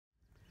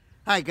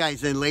Hi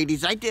guys and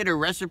ladies, I did a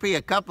recipe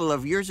a couple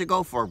of years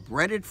ago for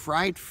breaded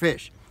fried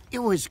fish. It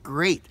was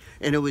great,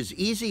 and it was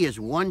easy as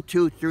 1,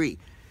 2, 3.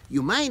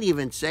 You might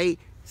even say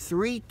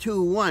 3,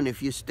 2, 1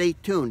 if you stay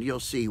tuned, you'll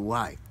see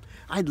why.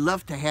 I'd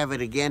love to have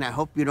it again, I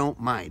hope you don't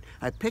mind.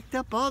 I picked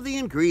up all the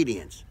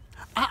ingredients.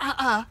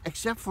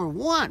 Except for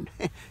one,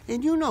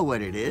 and you know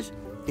what it is.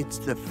 It's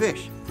the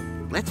fish.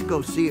 Let's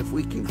go see if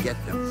we can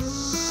get them.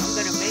 I'm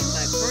gonna make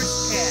my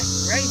first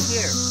cast right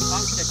here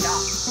off the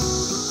dock.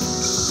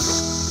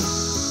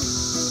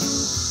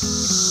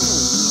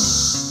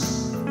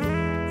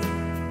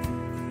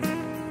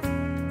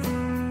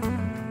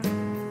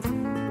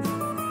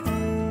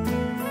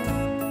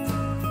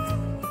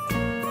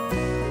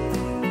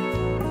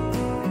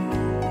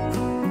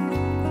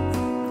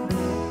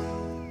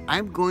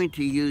 I'm going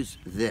to use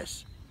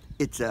this.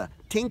 It's a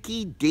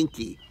Tinky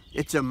Dinky.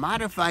 It's a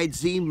modified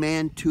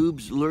Z-Man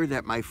tubes lure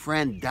that my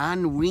friend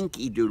Don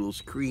Winky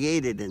Doodles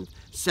created and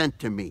sent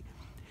to me.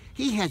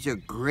 He has a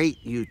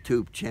great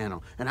YouTube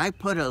channel, and I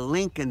put a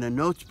link in the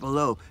notes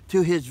below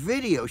to his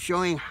video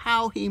showing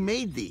how he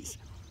made these.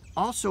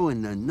 Also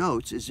in the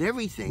notes is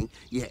everything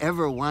you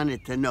ever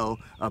wanted to know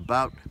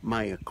about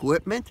my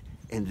equipment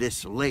and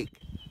this lake.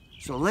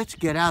 So let's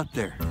get out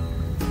there.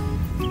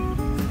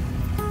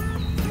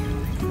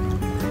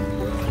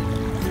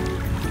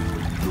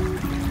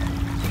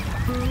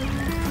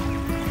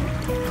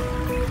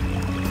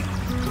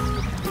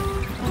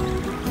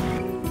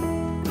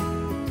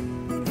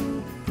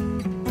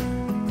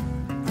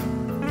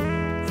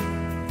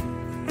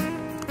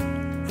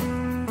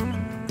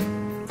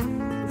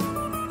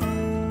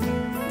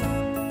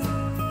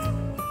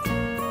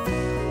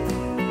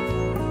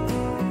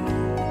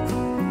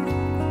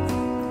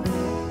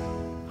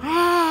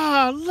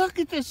 Look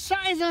at the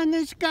size on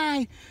this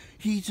guy.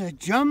 He's a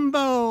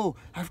jumbo.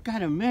 I've got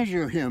to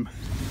measure him.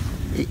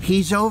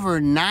 He's over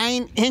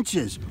 9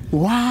 inches.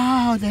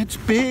 Wow, that's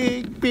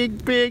big,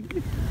 big,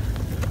 big.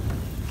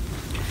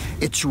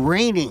 It's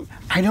raining.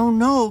 I don't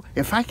know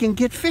if I can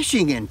get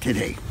fishing in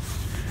today.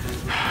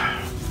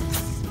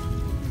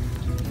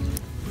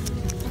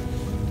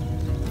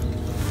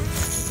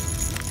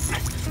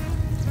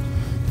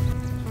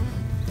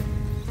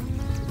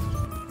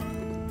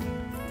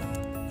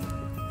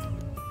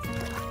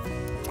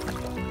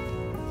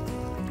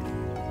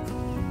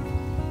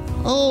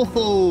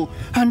 Oh,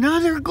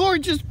 another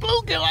gorgeous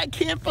bluegill. I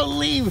can't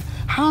believe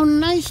how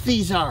nice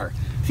these are.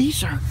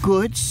 These are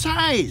good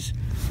size.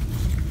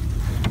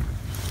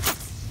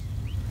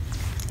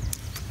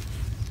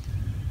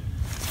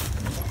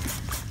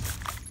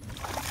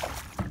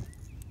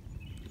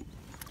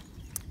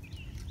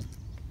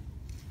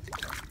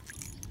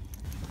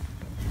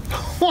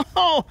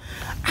 Whoa,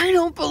 I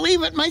don't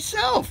believe it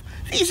myself.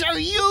 These are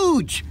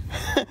huge.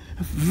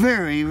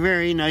 Very,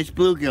 very nice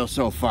bluegill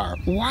so far.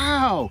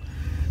 Wow.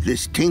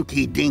 This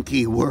Tinky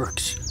Dinky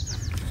works.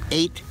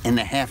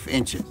 8.5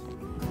 inches.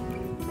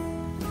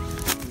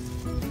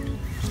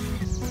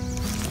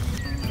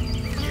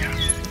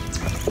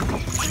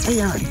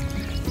 Stay on.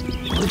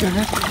 Look at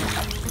that.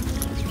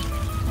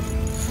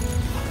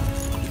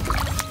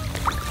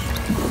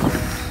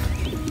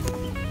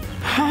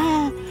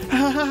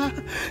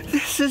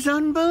 This is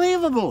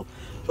unbelievable.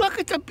 Look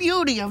at the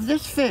beauty of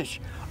this fish.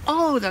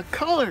 Oh, the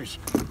colors.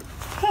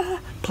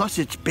 Plus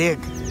it's big.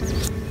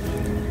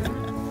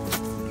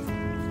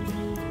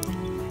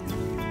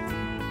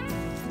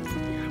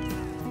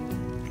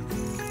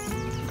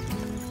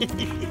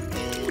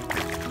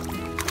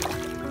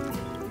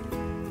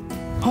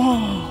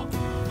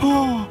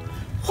 Oh,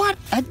 what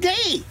a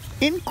day!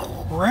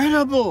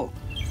 Incredible!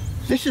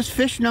 This is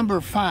fish number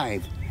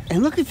 5,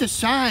 and look at the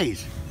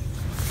size.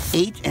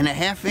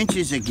 8.5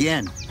 inches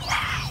again.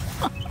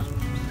 Wow!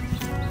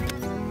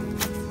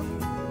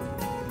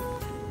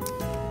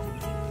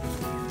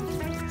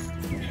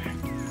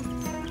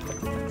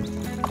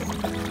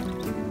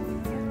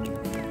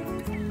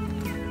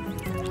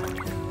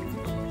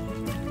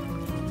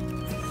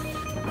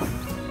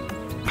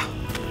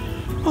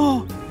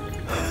 Oh,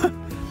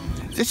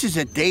 this is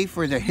a day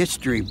for the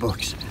history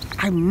books.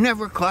 I've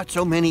never caught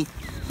so many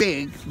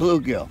big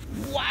bluegill.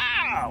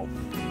 Wow!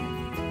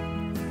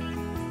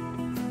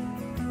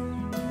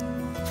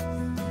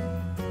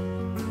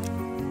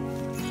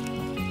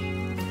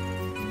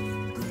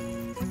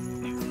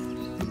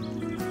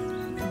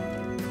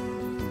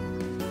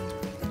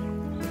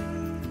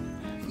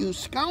 You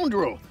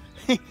scoundrel!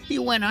 He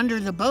went under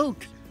the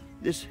boat.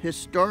 This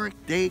historic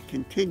day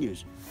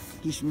continues.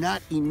 He's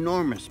not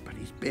enormous, but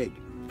he's big.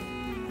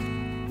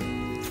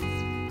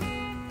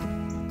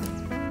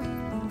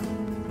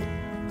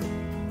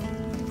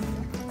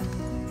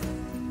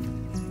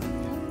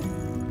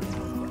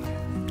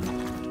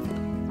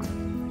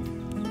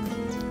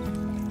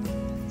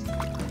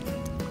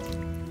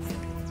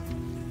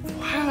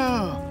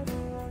 Wow!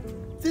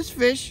 This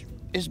fish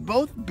is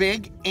both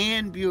big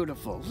and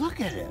beautiful.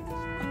 Look at it.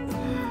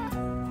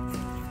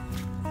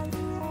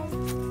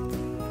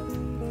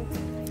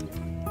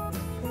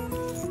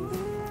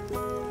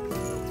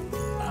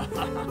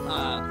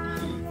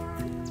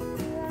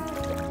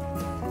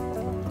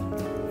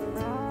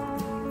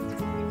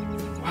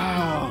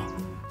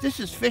 This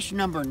is fish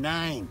number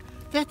 9.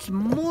 That's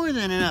more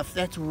than enough.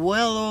 That's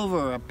well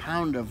over a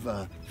pound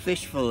of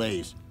fish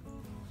fillets.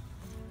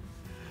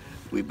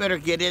 We better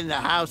get in the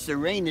house. The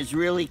rain is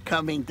really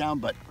coming down,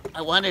 but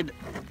I wanted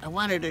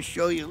to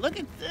show you. Look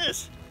at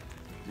this.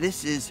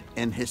 This is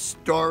an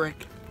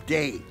historic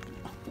day.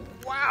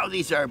 Wow,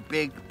 these are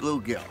big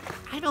bluegill.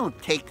 I don't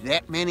take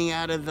that many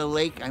out of the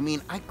lake. I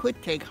mean, I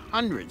could take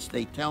hundreds,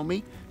 they tell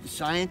me, the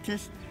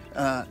scientists,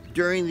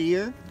 during the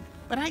year.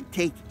 But I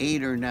take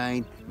 8 or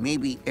 9,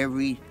 maybe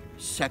every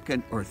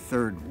second or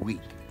third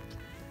week.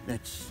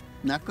 That's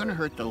not gonna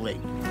hurt the lake.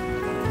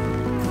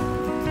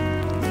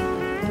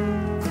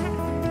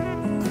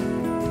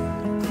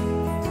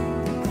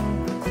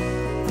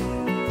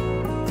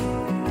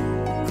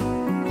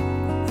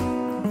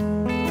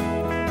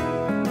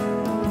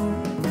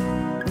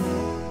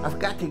 I've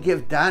got to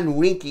give Don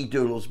Winky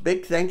Doodles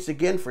big thanks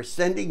again for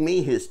sending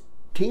me his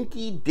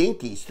Tinky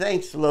Dinkies.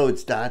 Thanks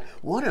loads, Don.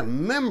 What a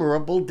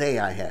memorable day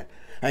I had.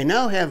 I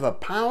now have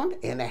 1.5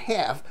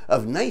 pounds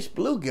of nice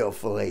bluegill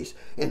fillets,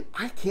 and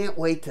I can't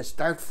wait to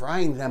start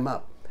frying them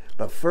up.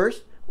 But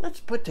first, let's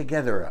put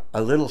together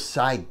a little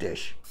side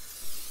dish.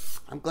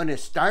 I'm going to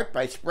start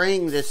by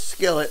spraying this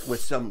skillet with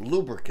some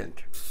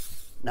lubricant.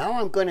 Now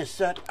I'm going to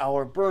set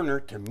our burner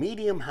to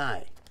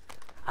medium-high.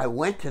 I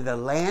went to the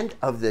land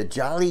of the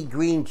Jolly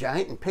Green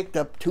Giant and picked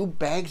up 2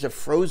 bags of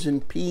frozen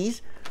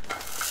peas.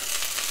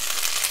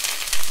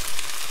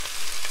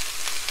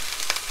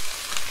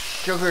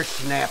 Sugar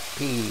snap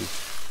peas.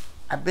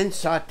 I've been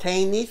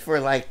sauteing these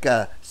for like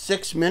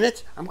 6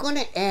 minutes. I'm going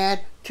to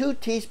add 2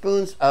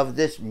 teaspoons of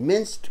this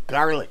minced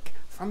garlic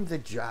from the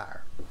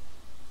jar.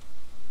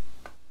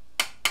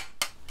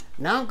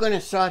 Now I'm going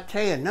to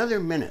saute another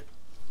minute.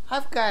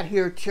 I've got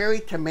here cherry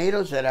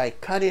tomatoes that I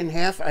cut in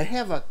half. I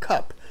have a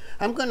cup.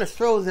 I'm going to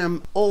throw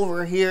them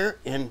over here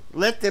and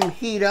let them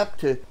heat up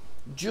to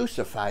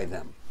juicify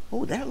them.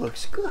 Oh, that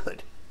looks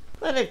good.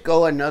 Let it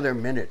go another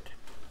minute.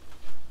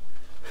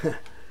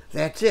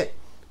 That's it.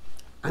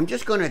 I'm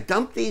just going to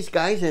dump these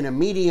guys in a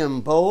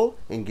medium bowl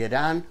and get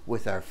on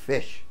with our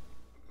fish.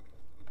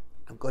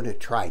 I'm going to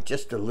try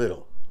just a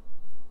little.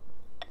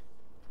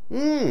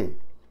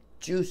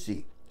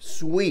 Juicy,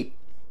 sweet,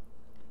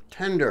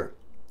 tender,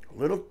 a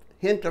little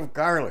hint of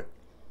garlic.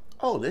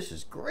 Oh, this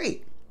is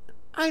great.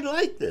 I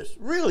like this,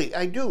 really,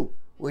 I do.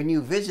 When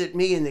you visit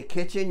me in the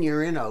kitchen,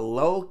 you're in a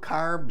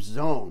low-carb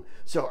zone.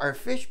 So our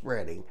fish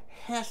breading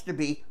has to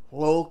be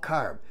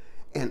low-carb.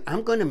 And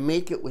I'm going to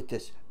make it with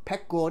this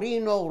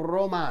pecorino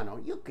romano.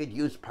 You could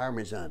use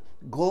Parmesan,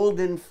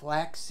 golden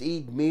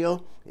flaxseed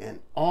meal, and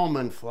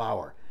almond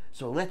flour.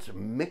 So let's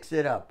mix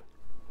it up.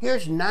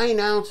 Here's 9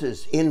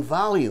 ounces in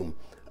volume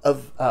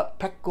of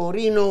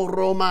pecorino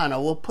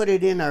romano. We'll put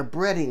it in our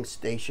breading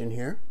station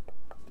here.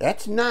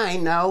 That's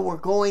 9. Now we're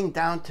going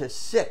down to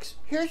 6.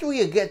 Here's where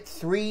you get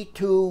 3,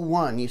 2,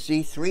 1. You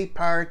see, 3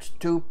 parts,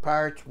 2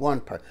 parts, 1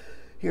 part.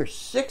 Here's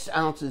 6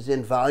 ounces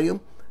in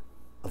volume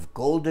of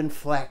golden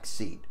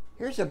flaxseed.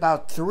 Here's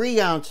about 3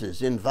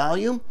 ounces in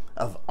volume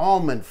of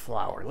almond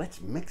flour.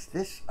 Let's mix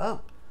this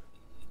up.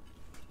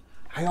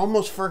 I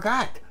almost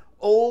forgot.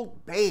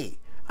 Old Bay.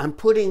 I'm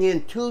putting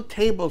in 2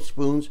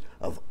 tablespoons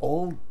of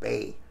Old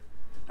Bay.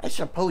 I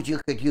suppose you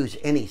could use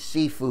any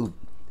seafood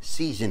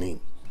seasoning,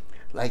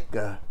 like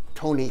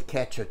Tony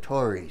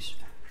Cacciatore's.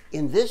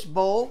 In this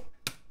bowl,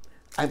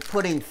 I'm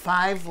putting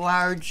 5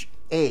 large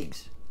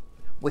eggs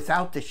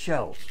without the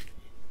shells.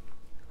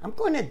 I'm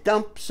going to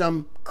dump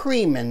some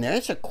cream in there.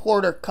 It's a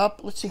 1/4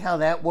 cup. Let's see how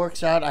that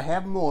works out. I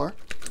have more.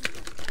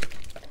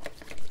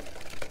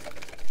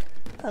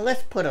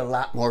 Let's put a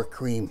lot more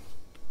cream.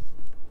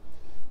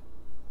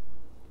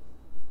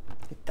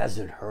 It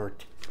doesn't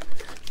hurt.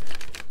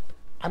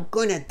 I'm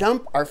going to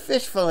dump our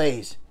fish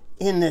fillets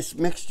in this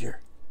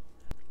mixture.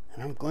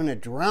 And I'm going to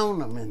drown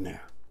them in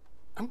there.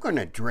 I'm going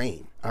to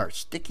drain our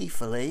sticky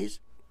fillets.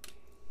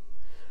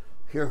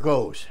 Here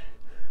goes.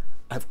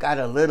 I've got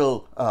a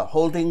little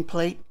holding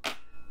plate.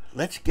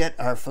 Let's get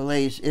our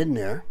fillets in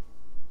there,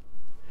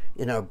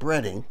 in our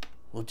breading.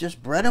 We'll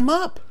just bread them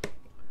up.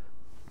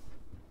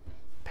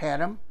 Pat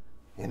them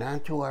and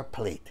onto our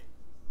plate.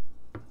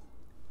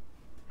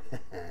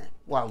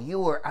 While you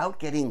were out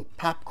getting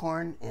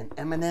popcorn and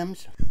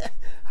M&Ms,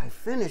 I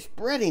finished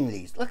breading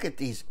these. Look at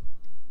these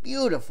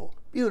beautiful,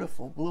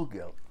 beautiful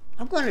bluegill.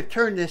 I'm going to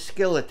turn this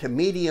skillet to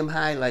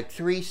medium-high, like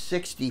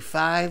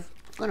 365.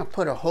 I'm going to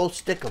put a whole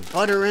stick of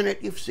butter in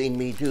it. You've seen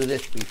me do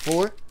this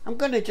before. I'm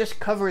going to just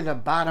cover the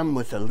bottom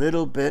with a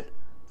little bit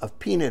of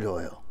peanut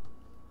oil.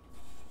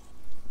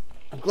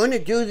 I'm going to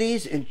do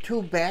these in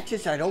 2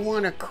 batches. I don't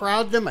want to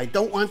crowd them. I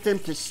don't want them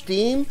to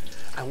steam.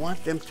 I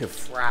want them to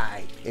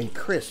fry and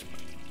crisp.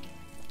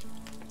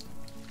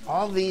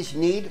 All these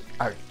need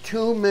are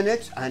 2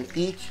 minutes on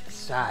each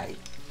side.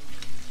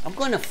 I'm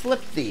going to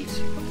flip these.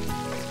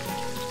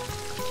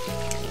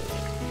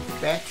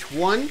 Batch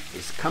 1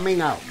 is coming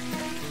out.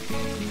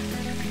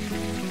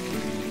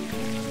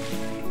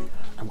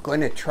 I'm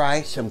going to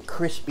try some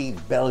crispy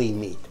belly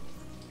meat.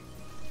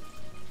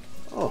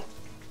 Oh,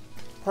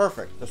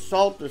 perfect. The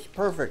salt is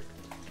perfect.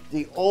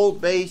 The Old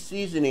Bay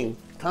seasoning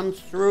comes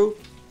through.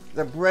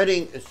 The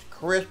breading is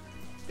crisp.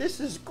 This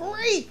is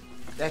great.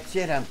 That's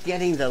it, I'm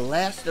getting the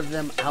last of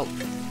them out.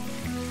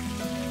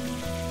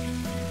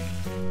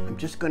 I'm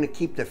just going to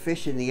keep the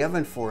fish in the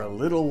oven for a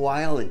little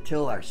while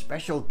until our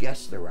special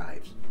guest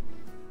arrives.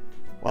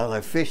 While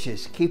the fish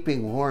is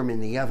keeping warm in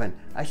the oven,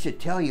 I should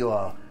tell you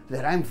all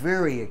that I'm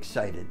very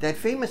excited. That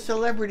famous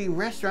celebrity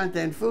restaurant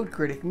and food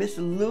critic, Miss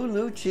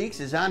Lulu Cheeks,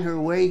 is on her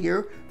way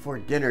here for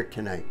dinner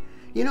tonight.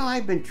 You know,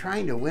 I've been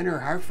trying to win her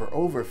heart for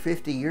over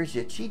 50 years,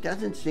 yet she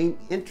doesn't seem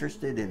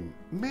interested in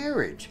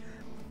marriage.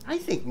 I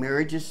think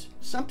marriage is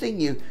something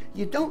you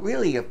don't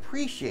really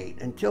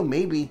appreciate until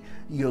maybe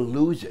you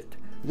lose it.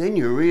 Then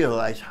you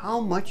realize how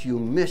much you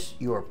miss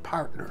your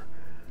partner.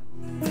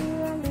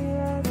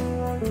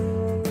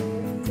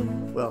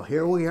 Well,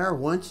 here we are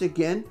once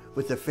again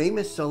with the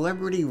famous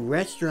celebrity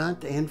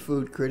restaurant and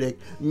food critic,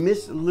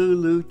 Miss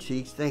Lulu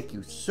Cheeks. Thank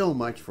you so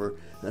much for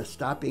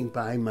stopping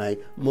by my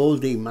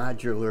moldy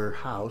modular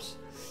house.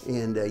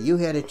 And you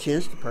had a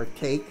chance to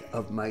partake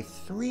of my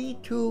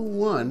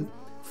 3-2-1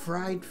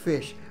 fried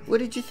fish. What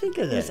did you think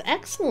of that? It was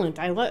excellent.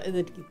 I love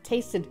it.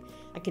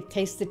 I could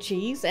taste the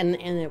cheese, and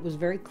it was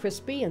very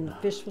crispy, and the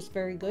fish was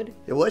very good.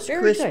 It was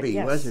very crispy, good,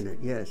 yes. Wasn't it?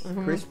 Yes,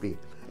 crispy.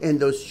 And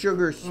those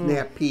sugar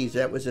snap peas,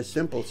 that was a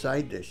simple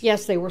side dish.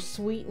 Yes, they were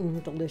sweet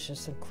and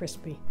delicious and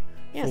crispy.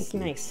 Yes,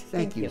 nice.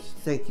 Thank you.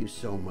 Thank you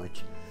so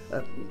much.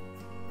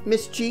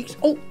 Miss Cheeks,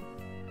 oh,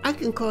 I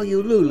can call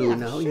you Lulu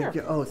now.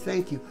 Sure. Oh,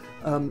 thank you.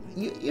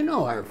 You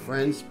know our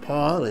friends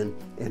Paul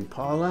and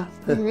Paula?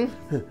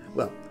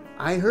 Well,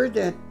 I heard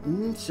that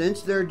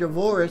since their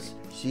divorce,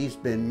 she's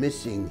been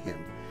missing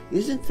him.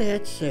 Isn't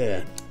that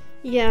sad?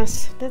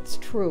 Yes, that's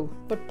true.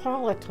 But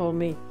Paula told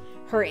me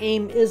her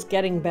aim is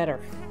getting better.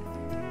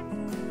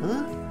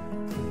 Huh?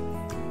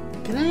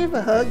 Can I have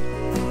a hug?